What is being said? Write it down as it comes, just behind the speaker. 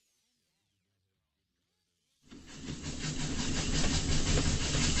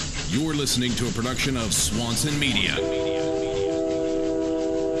You're listening to a production of Swanson Media.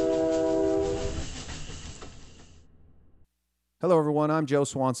 Hello, everyone. I'm Joe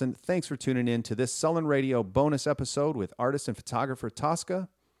Swanson. Thanks for tuning in to this Sullen Radio bonus episode with artist and photographer Tosca.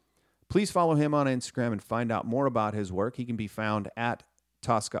 Please follow him on Instagram and find out more about his work. He can be found at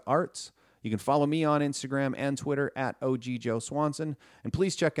Tosca Arts. You can follow me on Instagram and Twitter at OG Joe Swanson. And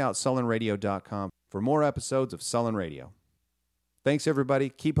please check out SullenRadio.com for more episodes of Sullen Radio. Thanks, everybody.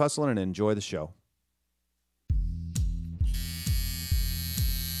 Keep hustling and enjoy the show.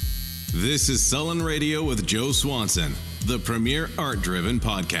 This is Sullen Radio with Joe Swanson, the premier art-driven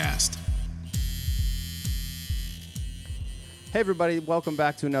podcast. Hey, everybody. Welcome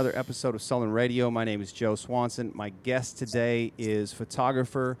back to another episode of Sullen Radio. My name is Joe Swanson. My guest today is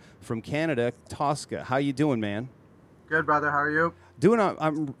photographer from Canada, Tosca. How you doing, man? Good, brother. How are you?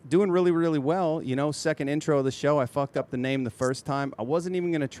 I'm doing really, really well. You know, second intro of the show, I fucked up the name the first time. I wasn't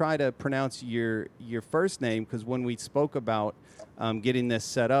even going to try to pronounce your first name because when we spoke about getting this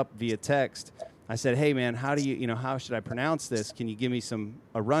set up via text, I said, "Hey, man, how should I pronounce this? Can you give me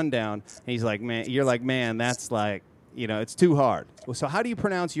a rundown?" And he's like, "Man, that's like, it's too hard." So how do you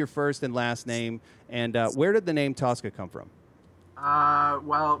pronounce your first and last name, and where did the name Tosca come from?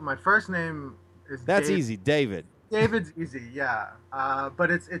 Well, my first name is That's Dave. Easy, David. David's easy, yeah.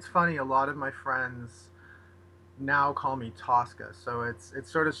 But it's funny. A lot of my friends now call me Tosca, so it's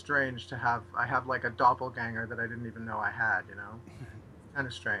sort of strange to have. I have like a doppelganger that I didn't even know I had. Kind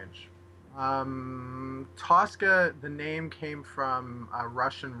of strange. Tosca, the name came from a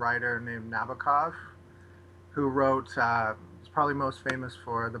Russian writer named Nabokov, who wrote. He's probably most famous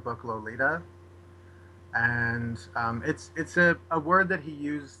for the book Lolita, and it's a word that he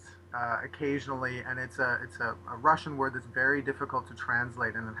used occasionally, and it's a Russian word that's very difficult to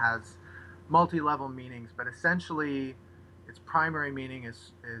translate, and it has multi-level meanings. But essentially, its primary meaning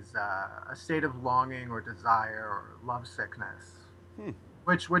is a state of longing or desire or lovesickness,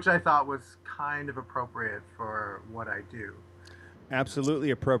 which I thought was kind of appropriate for what I do.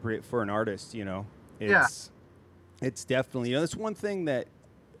 Absolutely appropriate for an artist. It's definitely, that's one thing that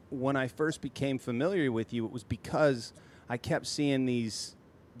when I first became familiar with you, it was because I kept seeing these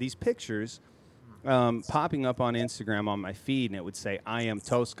pictures popping up on Instagram on my feed, and it would say, "I am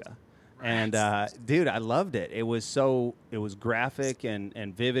Tosca." And dude, I loved it. It was graphic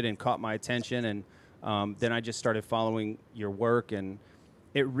and vivid and caught my attention. And then I just started following your work, and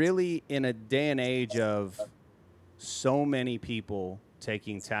it really, in a day and age of so many people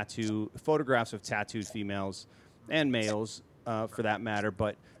taking photographs of tattooed females and males for that matter,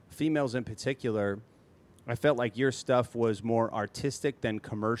 but females in particular, I felt like your stuff was more artistic than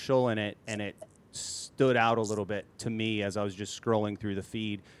commercial, and it stood out a little bit to me as I was just scrolling through the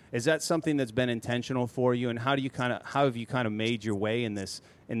feed. Is that something that's been intentional for you, and how have you kind of made your way in this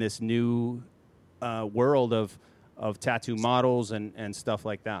new world of tattoo models and stuff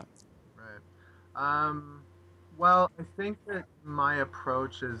like that? Right. Well, I think that my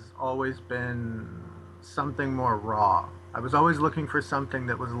approach has always been something more raw. I was always looking for something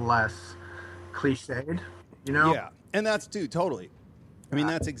that was less cliched, Yeah, and that's totally. I mean,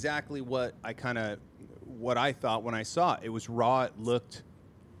 that's exactly what I thought when I saw it. It was raw. It looked,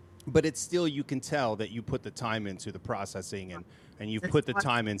 but it's still, you can tell that you put the time into the processing and you've put the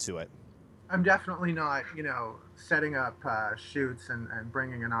time into it. I'm definitely not, setting up shoots and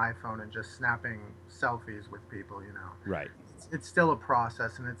bringing an iPhone and just snapping selfies with people, Right. It's still a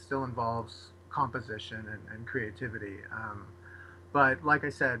process, and it still involves composition and creativity. But like I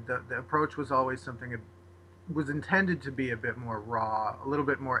said, the approach was always something that was intended to be a bit more raw, a little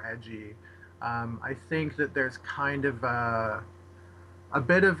bit more edgy. I think that there's kind of a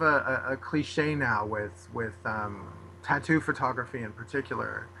bit of a cliche now with tattoo photography in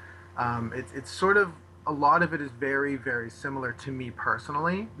particular. It's sort of, a lot of it is very, very similar to me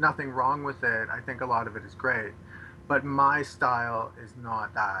personally. Nothing wrong with it. I think a lot of it is great. But my style is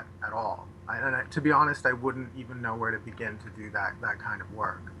not that at all. To be honest, I wouldn't even know where to begin to do that kind of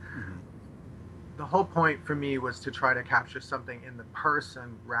work. Mm-hmm. The whole point for me was to try to capture something in the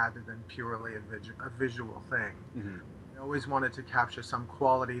person rather than purely a visual thing. Mm-hmm. I always wanted to capture some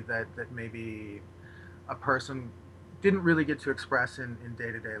quality that maybe a person didn't really get to express in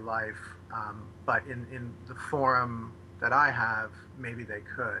day-to-day life, but in the forum that I have, maybe they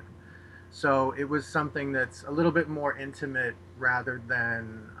could. So it was something that's a little bit more intimate rather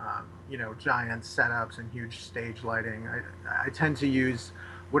than, giant setups and huge stage lighting. I tend to use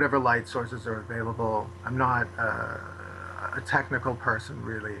whatever light sources are available. I'm not a technical person,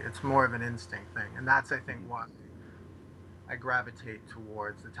 really. It's more of an instinct thing. And that's, I think, why I gravitate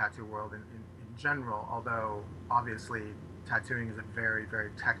towards the tattoo world in general, although obviously tattooing is a very,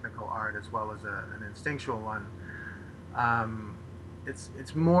 very technical art as well as an instinctual one.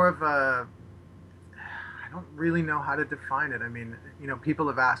 It's more of a, I don't really know how to define it. I mean, you know, people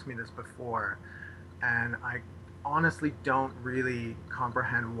have asked me this before, and I honestly don't really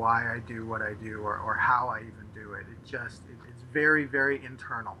comprehend why I do what I do, or how I even do it. It's very, very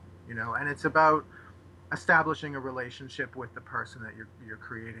internal, you know, and it's about establishing a relationship with the person that you're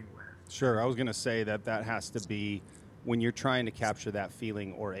creating with. Sure, I was going to say that has to be when you're trying to capture that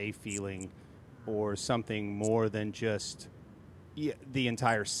feeling or a feeling or something more than just the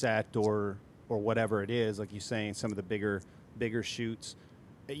entire set or whatever it is, like you're saying, some of the bigger shoots.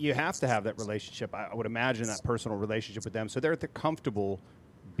 You have to have that relationship. I would imagine that personal relationship with them, so they're comfortable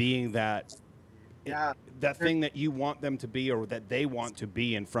being that thing that you want them to be, or that they want to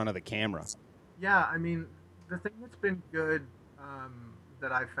be in front of the camera. Yeah, I mean, the thing that's been good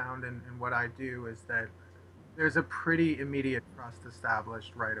that I found in what I do is that there's a pretty immediate trust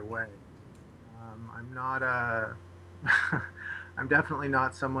established right away. I'm not I'm definitely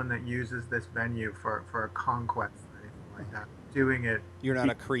not someone that uses this venue for a conquest or anything like that. Doing it. You're not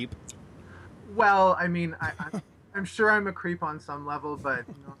a creep. Well, I mean, I'm sure I'm a creep on some level, but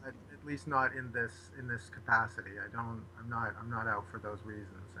at least not in this capacity. I'm not out for those reasons.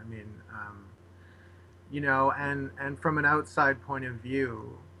 I mean, you know, and from an outside point of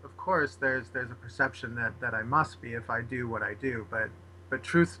view, of course, there's a perception that I must be if I do what I do, but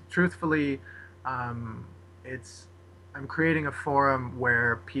truthfully, I'm creating a forum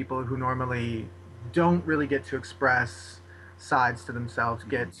where people who normally don't really get to express sides to themselves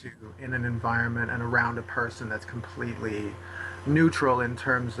get to, in an environment and around a person that's completely neutral in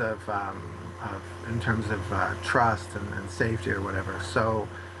terms of trust and safety or whatever. So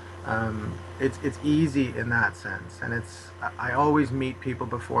it's easy in that sense, and I always meet people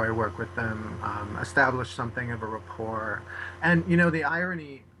before I work with them, establish something of a rapport. And you know, the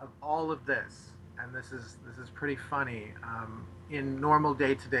irony of all of this, and this is pretty funny, in normal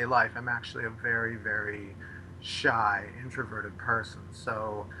day-to-day life, I'm actually a very, very shy, introverted person.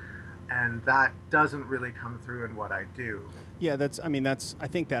 So, and that doesn't really come through in what I do. Yeah, I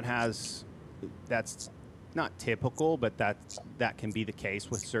think that's not typical, but that can be the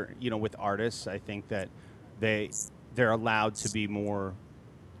case with certain, you know, with artists. I think that they're allowed to be more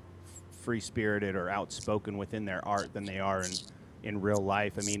free-spirited or outspoken within their art than they are in real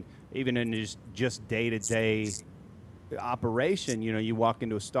life. I mean, even in just day-to-day operation, you know, you walk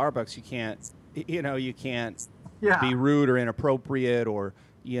into a Starbucks, you can't be rude or inappropriate, or,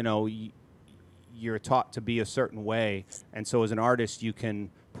 you know, you're taught to be a certain way. And so as an artist, you can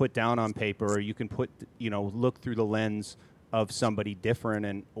put down on paper, or you can look through the lens of somebody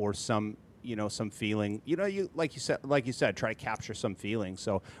different, or some feeling, you know, like you said, try to capture some feeling.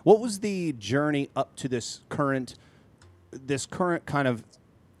 So what was the journey up to this current kind of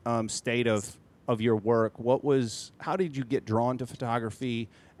state of your work? How did you get drawn to photography,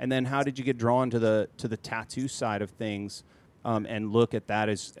 and then how did you get drawn to the tattoo side of things, and look at that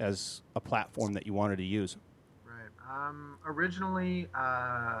as a platform that you wanted to use? Right. Originally,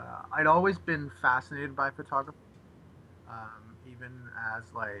 I'd always been fascinated by photography. Even as,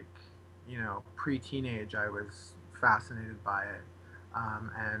 like, you know, pre-teenage, I was fascinated by it.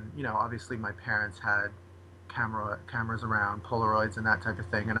 And you know, obviously my parents had cameras around, Polaroids and that type of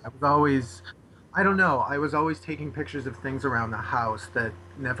thing, and I was always taking pictures of things around the house that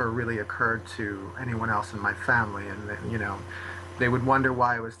never really occurred to anyone else in my family. And you know, they would wonder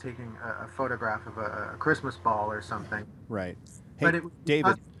why I was taking a photograph of a Christmas ball or something. Right. Hey, but it was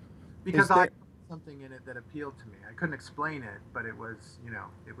David, because I saw something in it that appealed to me. I couldn't explain it, but it was, you know,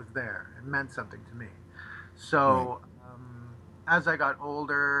 it was there. It meant something to me. So right. As I got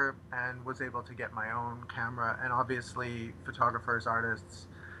older and was able to get my own camera, and obviously photographers, artists,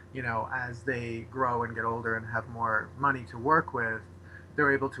 you know, as they grow and get older and have more money to work with,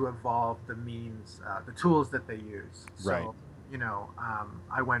 they're able to evolve the means, the tools that they use. Right. So, you know,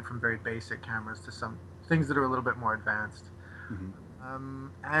 I went from very basic cameras to some things that are a little bit more advanced. Mm-hmm.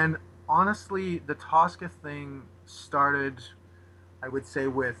 And honestly, the Tosca thing started, I would say,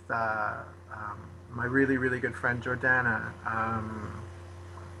 with my really, really good friend Jordana.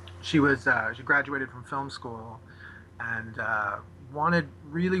 She graduated from film school, and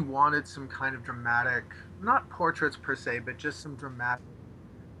really wanted some kind of dramatic, not portraits per se, but just some dramatic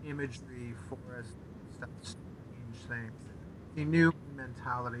imagery, forest stuff, strange things. She knew my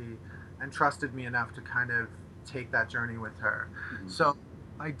mentality and trusted me enough to kind of take that journey with her. Mm-hmm. So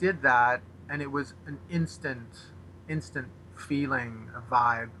I did that, and it was an instant feeling, a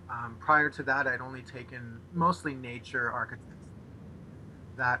vibe. Prior to that, I'd only taken mostly nature architects,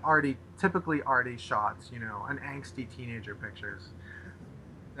 that arty, typically arty shots, you know, an angsty teenager pictures.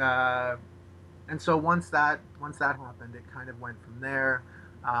 Uh, and so once that happened, it kind of went from there.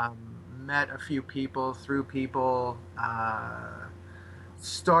 Um, Met a few people through people.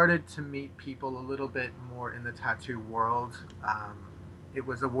 Started to meet people a little bit more in the tattoo world. It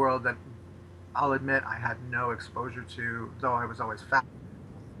was a world that I'll admit I had no exposure to, though I was always fascinated.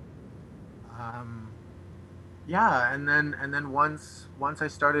 Um, yeah, and then once I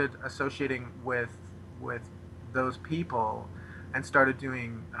started associating with those people and started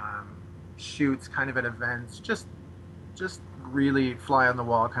doing shoots kind of at events, just really fly on the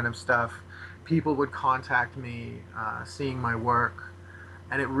wall kind of stuff. People would contact me, seeing my work,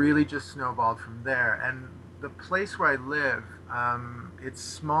 and it really just snowballed from there. And the place where I live, it's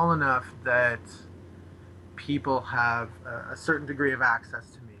small enough that people have a certain degree of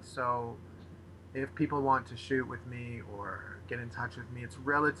access to me. So if people want to shoot with me or get in touch with me, it's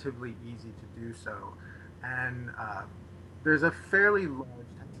relatively easy to do so. And there's a fairly large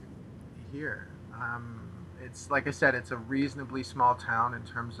tattoo community here. It's like I said, it's a reasonably small town in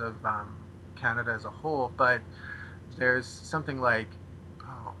terms of Canada as a whole, but there's something like,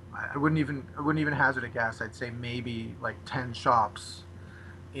 oh, I wouldn't even hazard a guess. I'd say maybe like 10 shops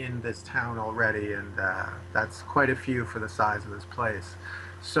in this town already, and that's quite a few for the size of this place.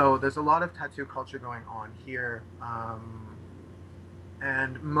 So there's a lot of tattoo culture going on here,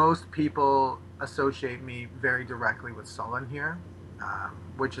 and most people associate me very directly with Sullen here,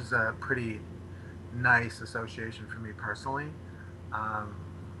 which is a pretty nice association for me personally. Um,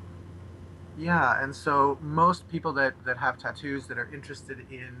 yeah, and so most people that have tattoos that are interested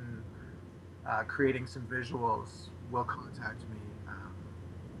in creating some visuals will contact me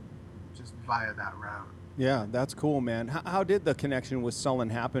just via that route. Yeah, that's cool, man. How did the connection with Sullen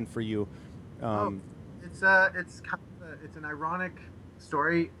happen for you? Oh, Um, it's kind of it's an ironic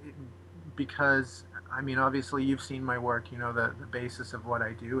story because I mean obviously you've seen my work. You know the basis of what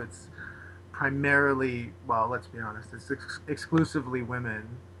I do. It's primarily, well, let's be honest, it's exclusively women,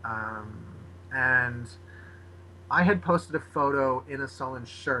 and I had posted a photo in a Sullen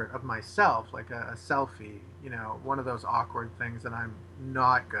shirt of myself, like a selfie, you know, one of those awkward things that I'm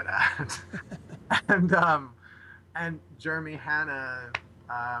not good at. And Jeremy Hanna,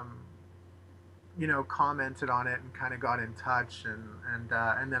 um, you know, commented on it and kind of got in touch, and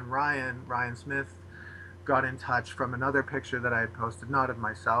then Ryan Smith got in touch from another picture that I had posted, not of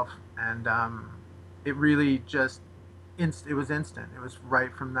myself, and it really just it was instant. It was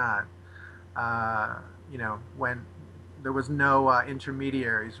right from that. You know, when there was no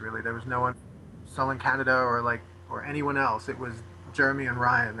intermediaries really, there was no one selling Canada or anyone else. It was Jeremy and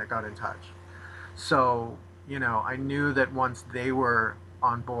Ryan that got in touch. So you know, I knew that once they were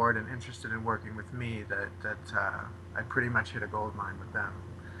on board and interested in working with me, that I pretty much hit a gold mine with them,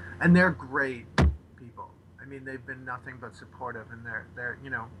 and they're great people. I mean, they've been nothing but supportive, and they're you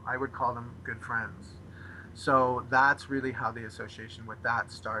know, I would call them good friends. So that's really how the association with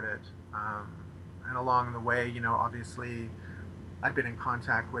that started. And along the way, you know, obviously, I've been in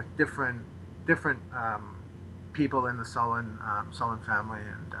contact with different people in the Sullen family,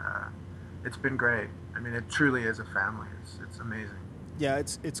 and it's been great. I mean, it truly is a family. It's amazing. yeah,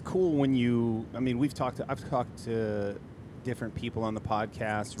 it's cool when you. I mean, I've talked to different people on the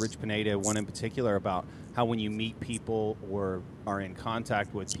podcast, Rich Pineda, one in particular, about how when you meet people or are in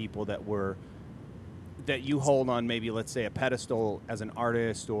contact with people that you hold on, maybe let's say a pedestal as an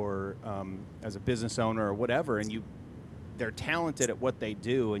artist or as a business owner or whatever, and they're talented at what they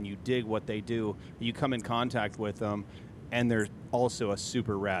do, and you dig what they do, you come in contact with them, and they're also a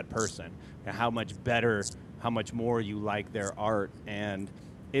super rad person. And how much more you like their art, and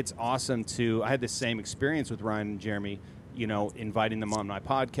it's awesome to. I had the same experience with Ryan and Jeremy, you know, inviting them on my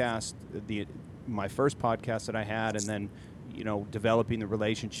podcast, my first podcast that I had, and then, you know, developing the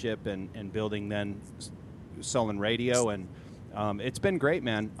relationship and building then Sullen Radio, and it's been great,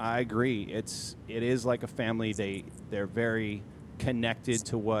 man. I agree. It is like a family. They're very connected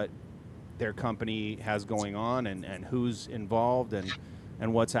to what their company has going on and who's involved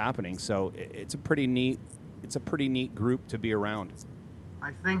and what's happening. So it's a pretty neat group to be around.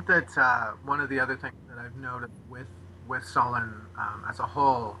 I think that one of the other things that I've noticed with Sullen as a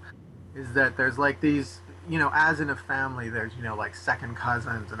whole is that there's like these, you know, as in a family, there's, you know, like second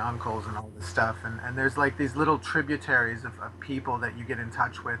cousins and uncles and all this stuff, and there's like these little tributaries of people that you get in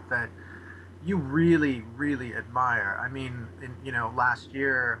touch with that you really, really admire. I mean, you know, last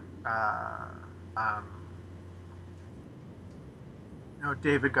year, you know,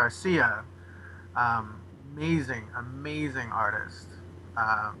 David Garcia, amazing artist.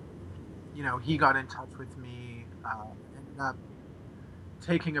 Um, he got in touch with me, ended up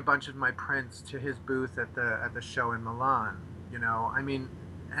taking a bunch of my prints to his booth at the show in Milan. I mean,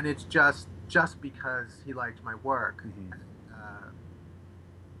 and it's just because he liked my work. Mm-hmm.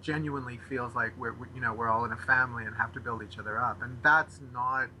 Genuinely feels like we're all in a family and have to build each other up, and that's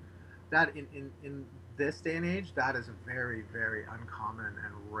not that in this day and age, that is a very, very uncommon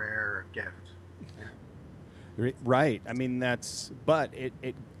and rare gift. Right. I mean, but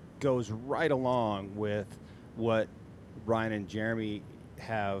it goes right along with what Ryan and Jeremy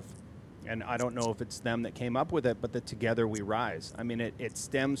have, and I don't know if it's them that came up with it, but the Together We Rise. I mean, it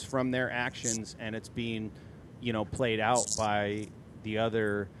stems from their actions, and it's being, played out by the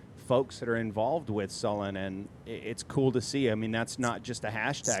other folks that are involved with Sullen, and it's cool to see. I mean, that's not just a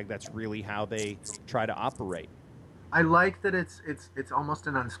hashtag, that's really how they try to operate. I like that it's almost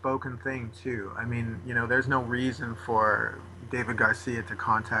an unspoken thing too. I mean, there's no reason for David Garcia to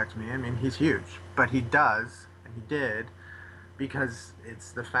contact me. I mean, he's huge, but he does, and he did, because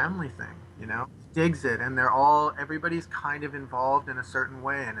it's the family thing. He digs it, and everybody's kind of involved in a certain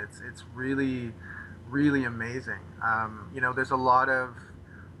way, and it's really, really amazing. There's a lot of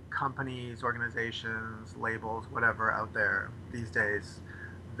companies, organizations, labels, whatever out there these days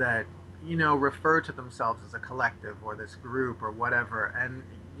that refer to themselves as a collective or this group or whatever, and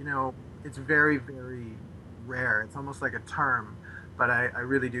it's very, very rare. It's almost like a term, but I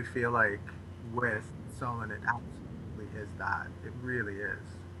really do feel like with Sullen, it absolutely is that. It really is.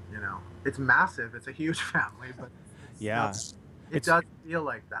 It's massive. It's a huge family, but it does feel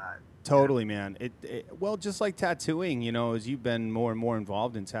like that. Totally, man. Well, just like tattooing, as you've been more and more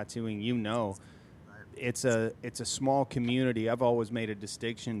involved in tattooing, it's a small community. I've always made a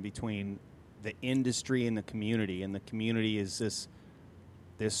distinction between the industry and the community is this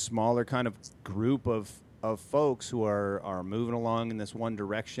smaller kind of group of folks who are moving along in this one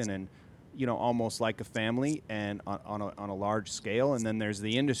direction, and almost like a family, and on a large scale. And then there's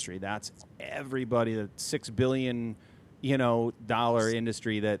the industry. That's everybody. The $6 billion dollar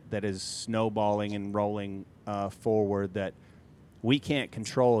industry that is snowballing and rolling forward, that we can't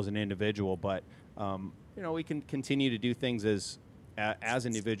control as an individual, but we can continue to do things as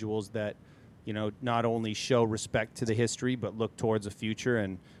individuals that not only show respect to the history, but look towards the future,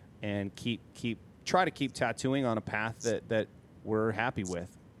 and try to keep tattooing on a path that we're happy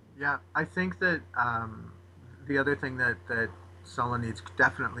with. Yeah, I think that the other thing that Sullen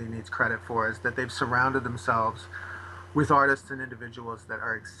definitely needs credit for is that they've surrounded themselves with artists and individuals that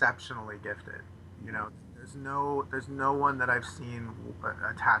are exceptionally gifted. There's no one that I've seen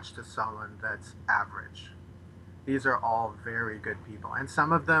attached to Sullen that's average. These are all very good people, and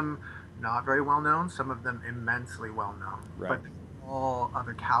some of them not very well known, some of them immensely well known, right. But all of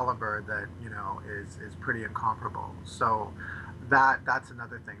a caliber that is pretty incomparable. So that's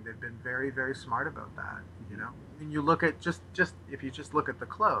another thing. They've been very, very smart about that. And you look at just if you just look at the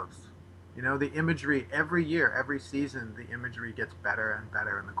clothes. The imagery every year, every season, the imagery gets better and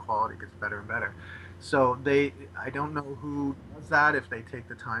better, and the quality gets better and better. So I don't know who does that, if they take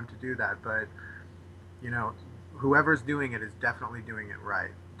the time to do that, but whoever's doing it is definitely doing it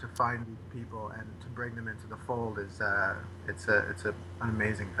right. To find these people and to bring them into the fold is it's an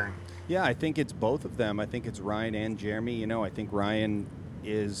amazing thing. Yeah, I think it's both of them. I think it's Ryan and Jeremy. I think Ryan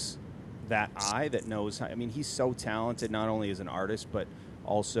is that eye that knows how. I mean, he's so talented, not only as an artist, but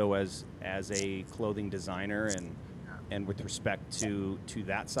also as a clothing designer, and with respect to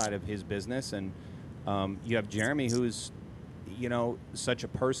that side of his business. And you have Jeremy, who's such a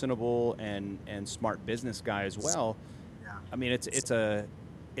personable and smart business guy as well. Yeah. I mean, it's a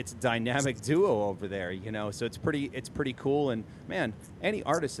dynamic duo over there, so it's pretty cool. And man, any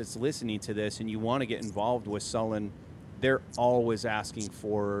artist that's listening to this and you want to get involved with Sullen, they're always asking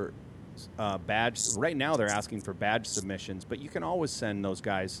for badge. Right now they're asking for badge submissions, but you can always send those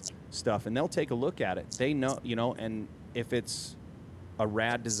guys stuff and they'll take a look at it. They know, and if it's a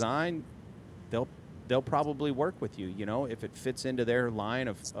rad design, they'll probably work with you, if it fits into their line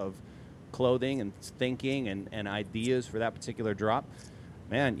of clothing and thinking and ideas for that particular drop.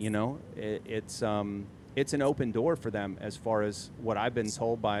 Man, it's an open door for them, as far as what I've been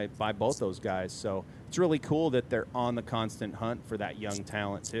told by both those guys. So it's really cool that they're on the constant hunt for that young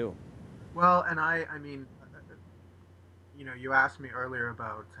talent too. Well, and I mean, you asked me earlier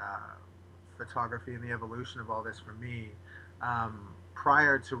about photography and the evolution of all this for me.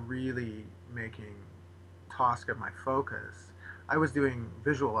 Prior to really making Tosca my focus, I was doing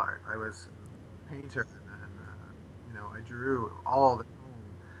visual art. I was a painter, and I drew all the time.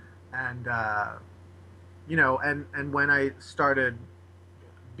 And and when I started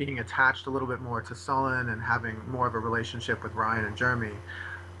being attached a little bit more to Sullen and having more of a relationship with Ryan and Jeremy,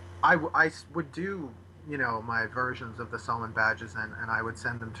 I would do, you know, my versions of the Sullen badges, and I would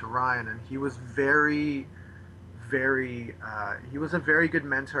send them to Ryan, and he was he was a very good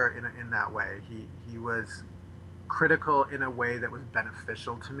mentor in that way. He was critical in a way that was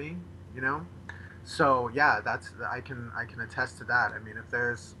beneficial to me, you know. So yeah, I can attest to that. I mean, if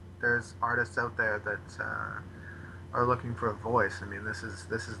there's artists out there that are looking for a voice, I mean, this is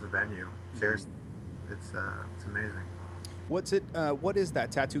the venue. Seriously, it's amazing. What is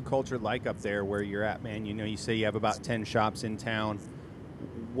that tattoo culture like up there where you're at, man? You know, you say you have about 10 shops in town.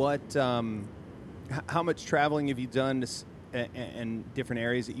 How much traveling have you done and different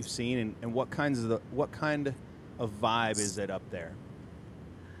areas that you've seen, and what kind of vibe is it up there?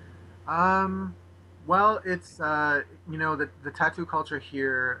 Well, it's you know, the tattoo culture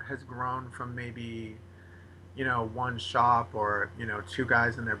here has grown from maybe, you know, one shop or, you know, two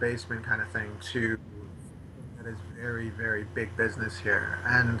guys in their basement kind of thing to that is very, very big business here.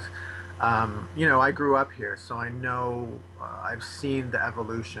 And you know, I grew up here, so I know, I've seen the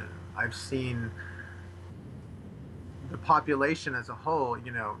evolution. I've seen the population as a whole,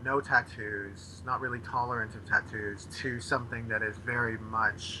 you know, no tattoos, not really tolerant of tattoos, to something that is very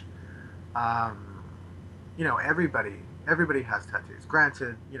much, you know, everybody has tattoos.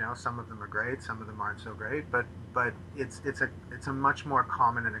 Granted, you know, some of them are great, some of them aren't so great, but it's a much more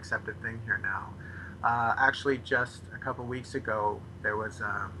common and accepted thing here now. Actually, just a couple weeks ago, there was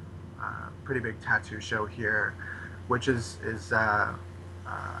a pretty big tattoo show here, which is I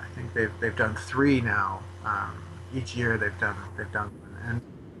think they've done 3 now. Each year they've done, and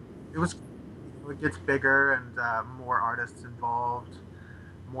it gets bigger and more artists involved,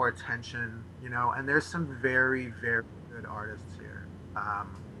 more attention, you know. And there's some very, very good artists here.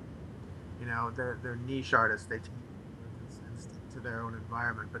 You know, they're niche artists. They take and stick to their own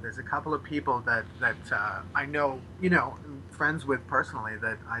environment. But there's a couple of people that I know, you know, friends with personally,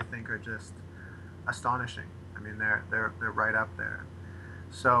 that I think are just astonishing. I mean, they're right up there.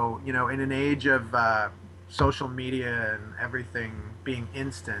 So, you know, in an age of social media and everything being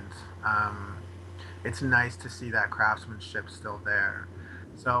instant, it's nice to see that craftsmanship still there.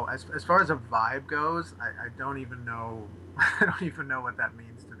 So as far as a vibe goes, I don't even know I don't even know what that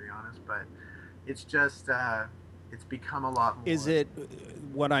means, to be honest, but it's just it's become a lot more. Is it,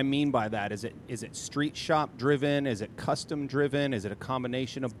 what I mean by that, is it street shop driven? Is it custom driven? Is it a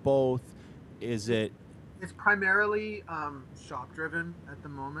combination of both? Is it? It's primarily shop driven at the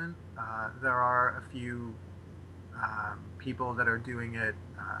moment. There are a few people that are doing it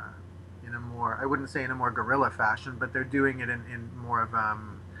in a more, I wouldn't say in a more guerrilla fashion, but they're doing it in more of,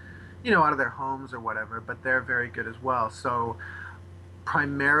 you know, out of their homes or whatever, but they're very good as well. So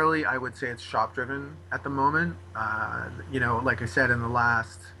primarily, I would say it's shop driven at the moment. You know, like I said, in the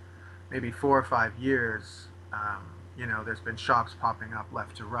last maybe 4 or 5 years, you know, there's been shops popping up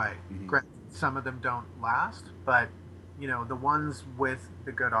left to right. Mm-hmm. Some of them don't last, but, you know, the ones with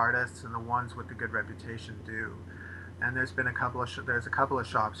the good artists and the ones with the good reputation do. And there's been a couple of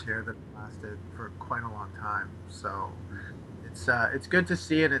shops here that lasted for quite a long time. So it's good to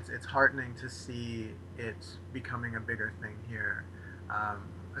see it. It's heartening to see it becoming a bigger thing here,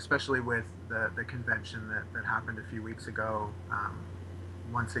 especially with the convention that happened a few weeks ago.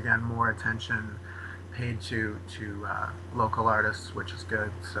 Once again, more attention paid to local artists, which is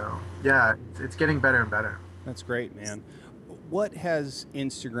good. So yeah, it's getting better and better. That's great, man. What has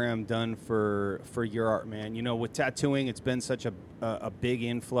Instagram done for your art, man? You know, with tattooing, it's been such a big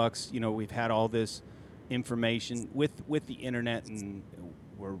influx. You know, we've had all this information with the internet, and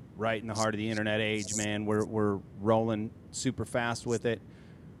we're right in the heart of the internet age, man. We're rolling super fast with it.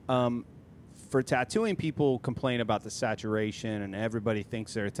 For tattooing, people complain about the saturation, and everybody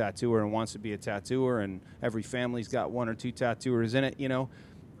thinks they're a tattooer and wants to be a tattooer, and every family's got 1 or 2 tattooers in it. You know,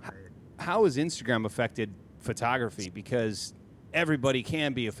 how has Instagram affected photography? Because everybody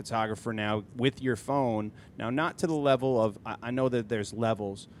can be a photographer now with your phone. Now, not to the level of, I know that there's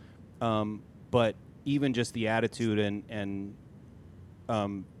levels, but even just the attitude and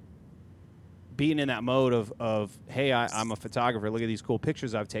being in that mode of hey, I'm a photographer, look at these cool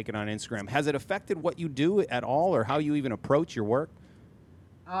pictures I've taken on Instagram. Has it affected what you do at all, or how you even approach your work?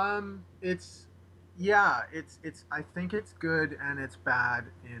 It's I think it's good and it's bad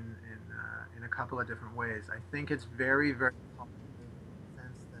in a couple of different ways. I think it's very, very positive in the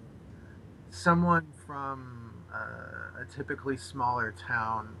sense that someone from a typically smaller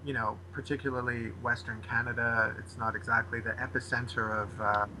town, you know, particularly Western Canada, it's not exactly the epicenter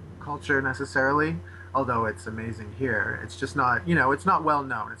of culture necessarily, although it's amazing here. It's just not, you know, it's not well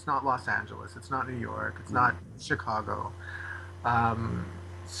known. It's not Los Angeles. It's not New York. It's not Chicago.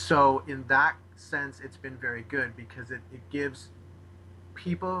 So in that sense, it's been very good because it gives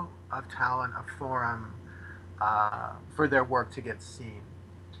people of talent a forum for their work to get seen.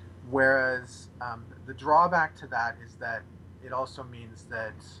 Whereas the drawback to that is that it also means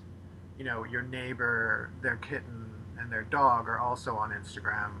that, you know, your neighbor, their kitten, and their dog are also on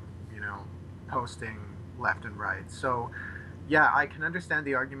Instagram, you know, posting left and right. So, yeah, I can understand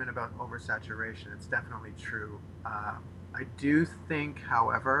the argument about oversaturation. It's definitely true. I do think,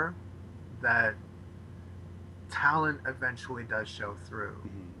 however, that talent eventually does show through.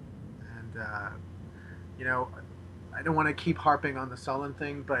 And, you know, I don't want to keep harping on the Sullen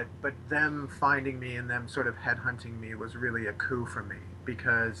thing, but them finding me and them sort of headhunting me was really a coup for me,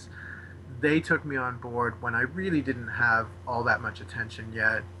 because they took me on board when I really didn't have all that much attention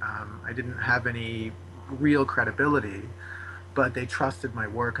yet. I didn't have any real credibility, but they trusted my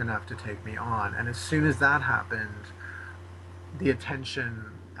work enough to take me on. And as soon as that happened, the attention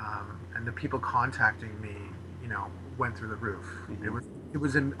and the people contacting me, you know, went through the roof. It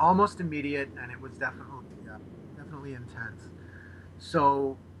was almost immediate, and it was definitely intense.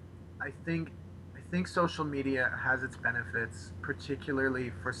 So I think social media has its benefits,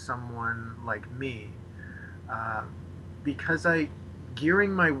 particularly for someone like me, because I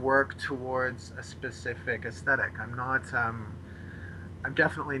gearing my work towards a specific aesthetic. I'm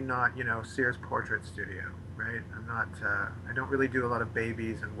definitely not, you know, Sears Portrait Studio, right? I'm not. I don't really do a lot of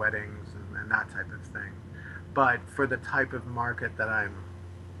babies and weddings and that type of thing. But for the type of market that I'm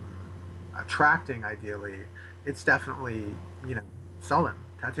attracting, ideally, it's definitely, you know, Sullen,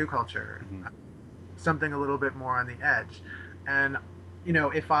 tattoo culture, something a little bit more on the edge. And, you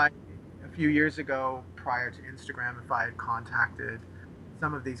know, a few years ago, prior to Instagram, if I had contacted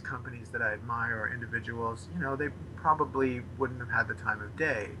some of these companies that I admire or individuals, you know, they probably wouldn't have had the time of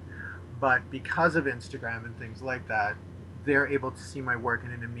day. But because of Instagram and things like that, they're able to see my work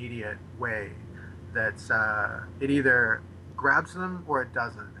in an immediate way that's it either grabs them or it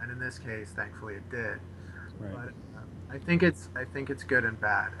doesn't. And in this case, thankfully, it did. Right. But I think it's good and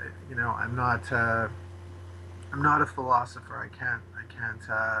bad. You know, I'm not a philosopher. I can't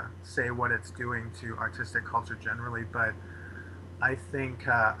say what it's doing to artistic culture generally, but I think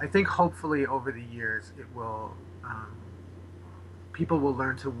hopefully over the years it will people will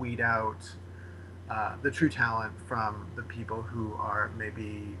learn to weed out the true talent from the people who are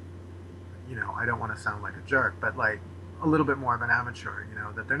maybe, you know, I don't want to sound like a jerk, but like a little bit more of an amateur, you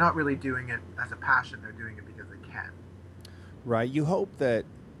know, that they're not really doing it as a passion, they're doing it because they can. Right. You hope that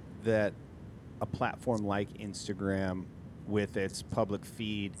a platform like Instagram, with its public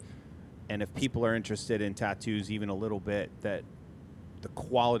feed, and if people are interested in tattoos even a little bit, that the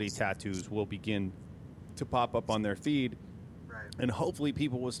quality tattoos will begin to pop up on their feed. Right. And hopefully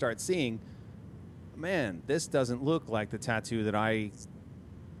people will start seeing, man, this doesn't look like the tattoo that I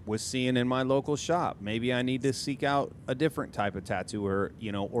was seeing in my local shop. Maybe I need to seek out a different type of tattooer,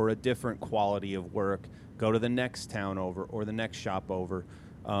 you know, or a different quality of work. Go to the next town over or the next shop over,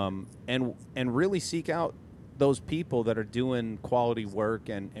 and really seek out those people that are doing quality work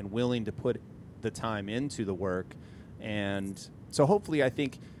and willing to put the time into the work. And so hopefully, I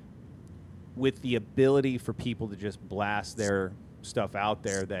think with the ability for people to just blast their stuff out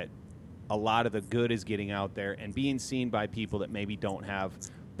there, that a lot of the good is getting out there and being seen by people that maybe don't have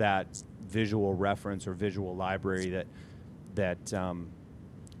that visual reference or visual library that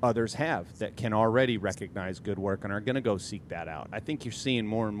others have, that can already recognize good work and are going to go seek that out. I think you're seeing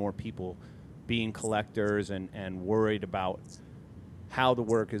more and more people being collectors and worried about how the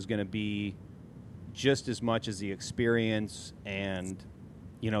work is going to be just as much as the experience. And,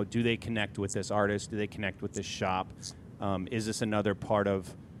 you know, do they connect with this artist? Do they connect with this shop? Is this another part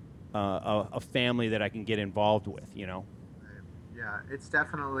of a family that I can get involved with, you know? Yeah, it's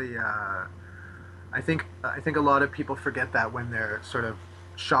definitely. I think a lot of people forget that when they're sort of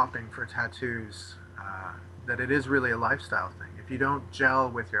shopping for tattoos, that it is really a lifestyle thing. If you don't gel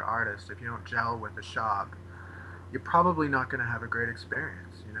with your artist, if you don't gel with the shop, you're probably not going to have a great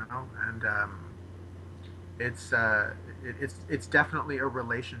experience, you know. And it's definitely a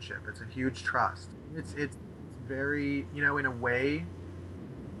relationship. It's a huge trust. It's very, you know, in a way,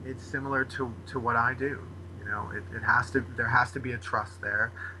 it's similar to what I do. You know, there has to be a trust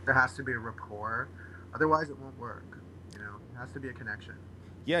there. There has to be a rapport. Otherwise, it won't work. You know, it has to be a connection.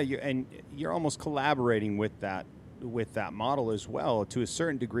 Yeah, you're almost collaborating with that model as well. To a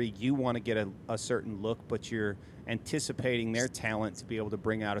certain degree, you want to get a certain look, but you're anticipating their talent to be able to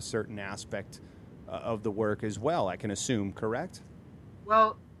bring out a certain aspect of the work as well, I can assume, correct?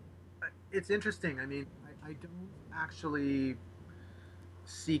 Well, it's interesting. I mean, I don't actually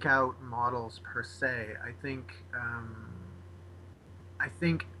seek out models per se. I think I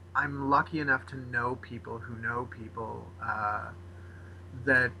think I'm lucky enough to know people who know people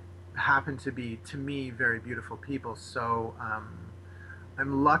that happen to be, to me, very beautiful people. So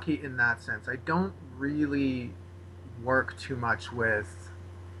I'm lucky in that sense. I don't really work too much with,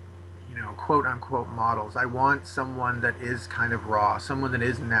 quote unquote models. I want someone that is kind of raw, someone that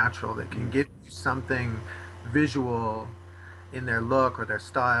is natural, that can give you something visual in their look or their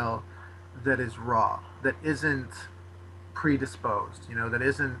style that is raw, that isn't predisposed, that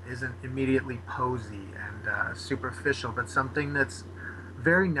isn't immediately posy and superficial, but something that's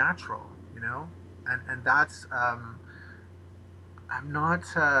very natural, and that's I'm not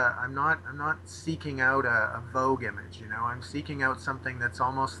seeking out a Vogue image, I'm seeking out something that's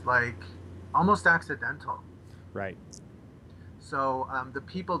almost accidental. Right. So the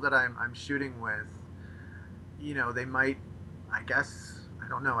people that I'm shooting with, they might, I guess, I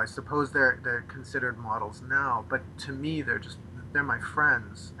don't know. I suppose they're considered models now, but to me, they're my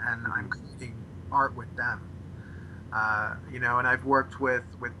friends, and I'm creating art with them. And I've worked with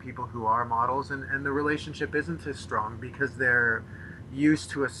people who are models, and the relationship isn't as strong because they're used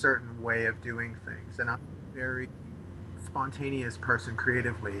to a certain way of doing things, and I'm a very spontaneous person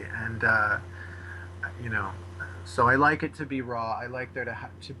creatively, and you know, so I like it to be raw. I like there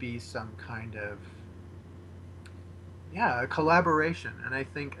to be some kind of, yeah, a collaboration. And I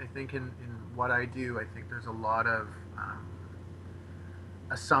think in what I do, I think there's a lot of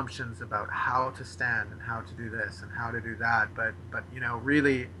assumptions about how to stand and how to do this and how to do that. But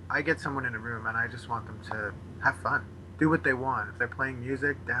really, I get someone in a room and I just want them to have fun, do what they want. If they're playing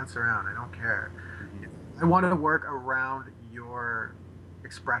music, dance around. I don't care. I want to work around your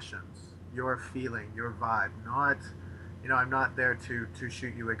expressions, your feeling, your vibe. Not, I'm not there to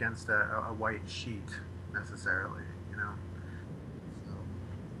shoot you against a white sheet necessarily. So.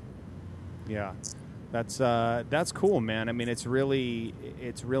 Yeah, that's cool, man. I mean, it's really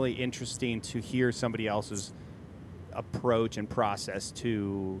interesting to hear somebody else's approach and process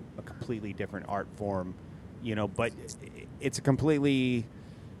to a completely different art form, but it's a completely,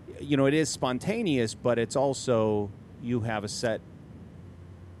 it is spontaneous, but it's also, you have a set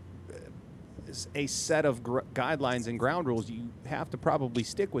of guidelines and ground rules you have to probably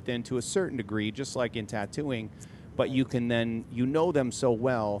stick within to a certain degree, just like in tattooing, but you can then, them so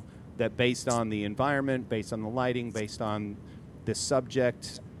well that based on the environment, based on the lighting, based on the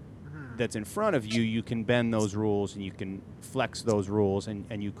subject that's in front of you, you can bend those rules and you can flex those rules,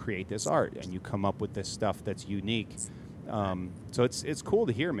 and you create this art and you come up with this stuff that's unique. So it's cool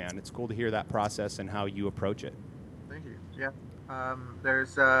to hear, man. It's cool to hear that process and how you approach it. Thank you. Yeah.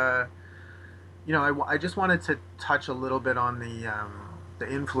 There's, I just wanted to touch a little bit on the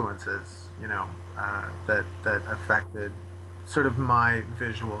influences, that affected sort of my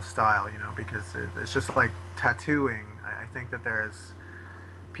visual style, because it's just like tattooing. I think that there's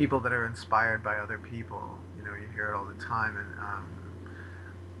people that are inspired by other people. You hear it all the time, and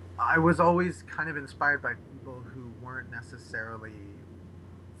I was always kind of inspired by people who weren't necessarily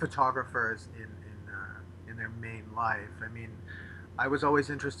photographers in their main life. I mean, I was always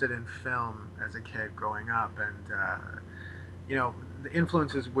interested in film as a kid growing up, and the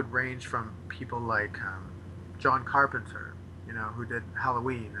influences would range from people like John Carpenter, who did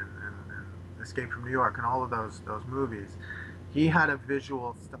Halloween and Escape from New York and all of those movies. He had a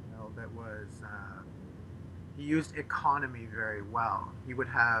visual style that was, he used economy very well. He would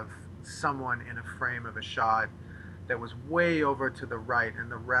have someone in a frame of a shot that was way over to the right,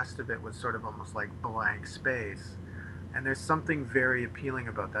 and the rest of it was sort of almost like blank space. And there's something very appealing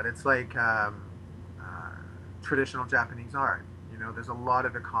about that. It's like traditional Japanese art. There's a lot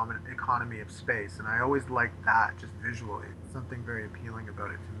of economy of space, and I always liked that just visually. Something very appealing about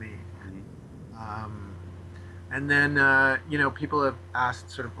it to me. And then, people have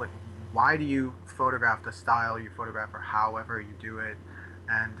asked sort of like, why do you photograph the style you photograph or however you do it?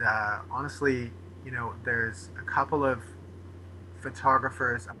 And honestly, there's a couple of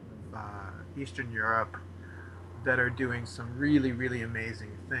photographers out of Eastern Europe that are doing some really, really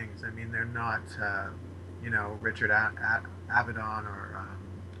amazing things. I mean, they're not, Richard Avedon or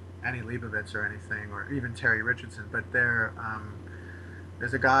Annie Leibovitz or anything, or even Terry Richardson, but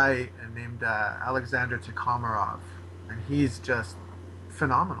there's a guy named Alexander Tikhomarov, and he's just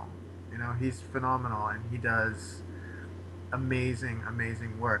phenomenal. He's phenomenal, and he does amazing,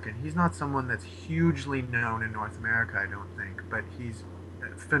 amazing work. And he's not someone that's hugely known in North America, I don't think, but he's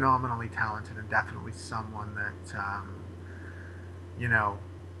phenomenally talented and definitely someone that,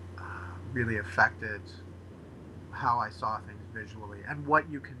 really affected how I saw things visually and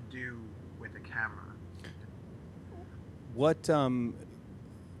what you can do with a camera. What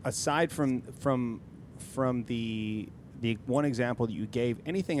aside from the one example that you gave.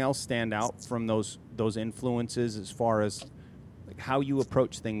 Anything else stand out from those influences as far as like how you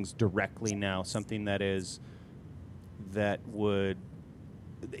approach things directly now? Something that would,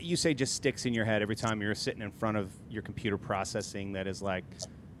 you say, just sticks in your head every time you're sitting in front of your computer processing, that is like,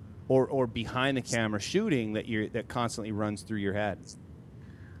 or behind the camera shooting, that constantly runs through your head.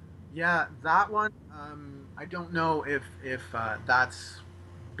 Yeah, that one. I don't know if that's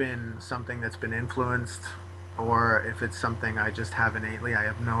been something that's been influenced, or if it's something I just have innately. I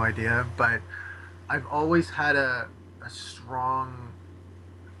have no idea. But I've always had a strong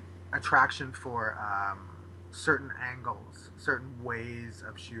attraction for certain angles, certain ways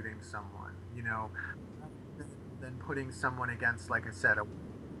of shooting someone. You know, than putting someone against, like I said,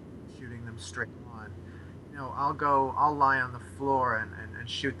 shooting them straight on. You know, I'll lie on the floor and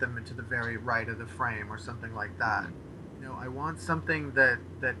shoot them into the very right of the frame or something like that. You know, I want something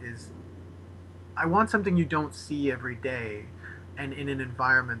I want something you don't see every day, and in an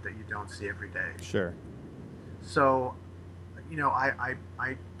environment that you don't see every day. Sure. So, you know, I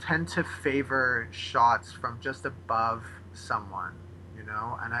tend to favor shots from just above someone, you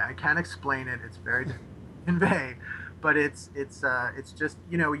know, and I can't explain it. It's very difficult to convey, but it's just,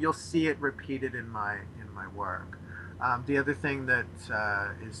 you know, you'll see it repeated in my work. The other thing that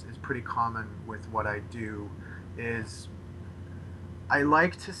is pretty common with what I do is I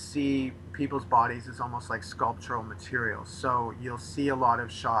like to see people's bodies as almost like sculptural materials. So you'll see a lot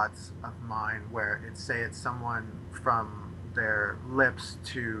of shots of mine where it's someone from their lips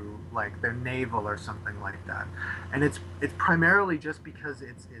to like their navel or something like that, and it's primarily just because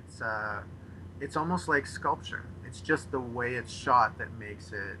it's almost like sculpture. It's just the way it's shot that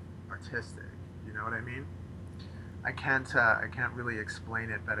makes it artistic. You know what I mean? I can't really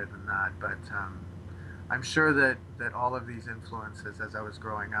explain it better than that, but I'm sure that all of these influences as I was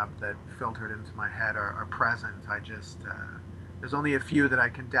growing up that filtered into my head are present. I just there's only a few that I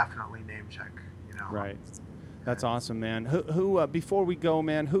can definitely name check. You know. Right. That's awesome, man. Who before we go,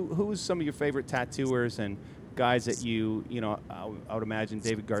 man, who's some of your favorite tattooers and guys that you know? I would imagine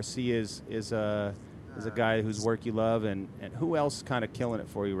David Garcia is a guy whose work you love, and who else kind of killing it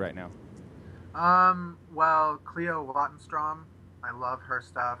for you right now? Well, Cleo Wattenstrom, I love her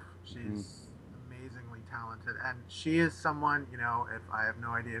stuff. She's amazingly talented, and she is someone, you know, if I have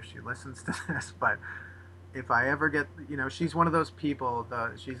no idea if she listens to this, but if I ever get, you know, she's one of those people,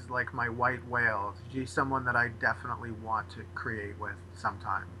 she's like my white whale. She's someone that I definitely want to create with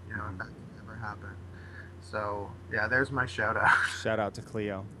sometime, you know, if that can ever happen. So, yeah, there's my shout out. Shout out to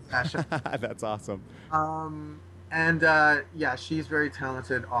Cleo. That's awesome. And yeah, she's very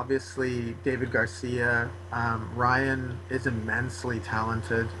talented. Obviously, David Garcia, Ryan is immensely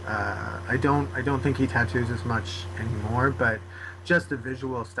talented. I don't think he tattoos as much anymore, but just the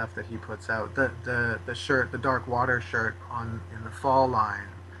visual stuff that he puts out, the shirt, the Dark Water shirt in the fall line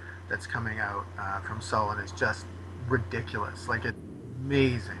that's coming out from Sullen is just ridiculous. Like, it's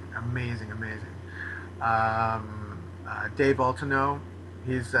amazing. Dave Altano,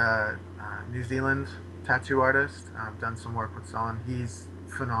 he's New Zealand tattoo artist. I've done some work with Sullen. He's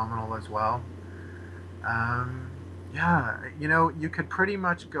phenomenal as well. Yeah, you know, you could pretty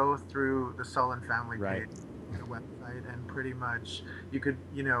much go through the Sullen family page on the website, and pretty much you could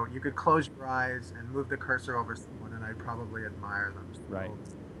close your eyes and move the cursor over someone, and I'd probably admire them. So, right.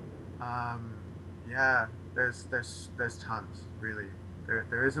 Yeah, there's tons, really.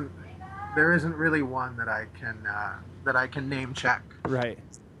 There isn't really one that I can name check. Right.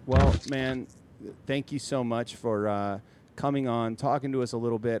 Well, man, thank you so much for coming on, talking to us a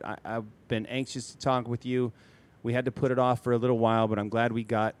little bit. I've been anxious to talk with you. We had to put it off for a little while, but I'm glad we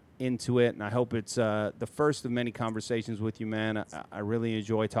got into it, and I hope it's the first of many conversations with you, man. I really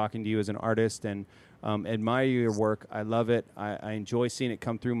enjoy talking to you as an artist, and admire your work. I love it. I enjoy seeing it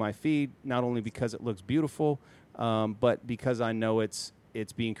come through my feed, not only because it looks beautiful, but because I know it's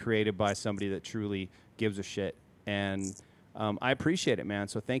being created by somebody that truly gives a shit. And I appreciate it, man.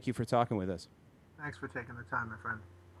 So thank you for talking with us. Thanks for taking the time, my friend.